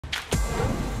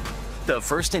The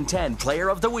First and 10 Player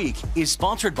of the Week is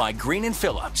sponsored by Green &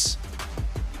 Phillips.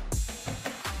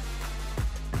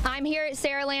 I'm here at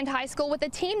Saraland High School with a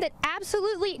team that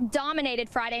absolutely dominated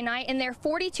Friday night in their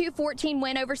 42-14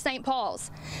 win over St. Paul's.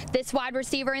 This wide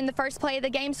receiver in the first play of the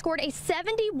game scored a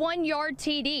 71-yard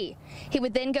TD. He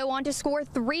would then go on to score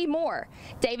 3 more.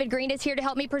 David Green is here to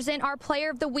help me present our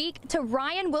Player of the Week to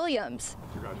Ryan Williams.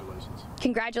 Congratulations.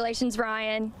 Congratulations,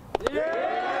 Ryan.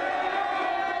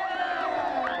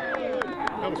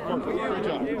 That was perfect. Good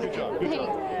job. Good job. Good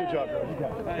job.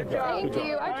 Good job. Thank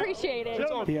you. I appreciate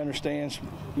it. He understands,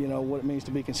 what it means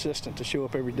to be consistent, to show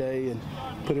up every day and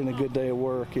put in a good day of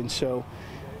work. And so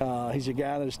he's a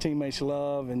guy that his teammates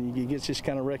love, and he gets this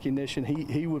kind of recognition.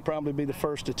 He would probably be the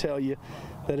first to tell you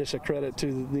that it's a credit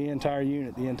to the entire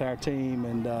unit, the entire team,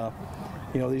 and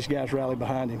these guys rally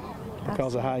behind him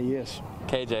because of how he is.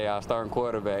 KJ, our starting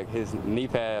quarterback, his knee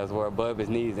pads were above his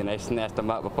knees, and they snatched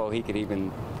him out before he could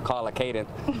even call a cadence.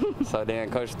 So then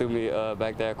Coach threw me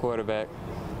back there at quarterback,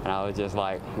 and I was just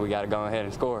like, we got to go ahead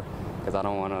and score because I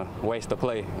don't want to waste the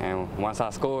play. And once I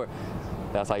scored,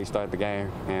 that's how you start the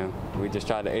game, and we just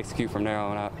tried to execute from there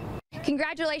on out.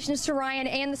 Congratulations to Ryan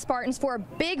and the Spartans for a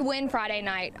big win Friday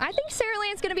night. I think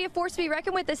Saraland's going to be a force to be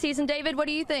reckoned with this season. David, what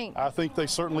do you think? I think they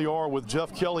certainly are with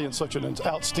Jeff Kelly and such an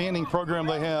outstanding program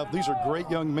they have. These are great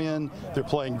young men. They're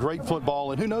playing great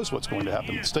football, and who knows what's going to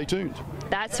happen. Stay tuned.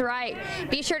 That's right.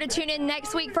 Be sure to tune in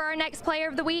next week for our next Player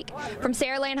of the Week. From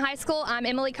Saraland High School, I'm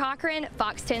Emily Cochran,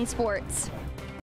 Fox 10 Sports.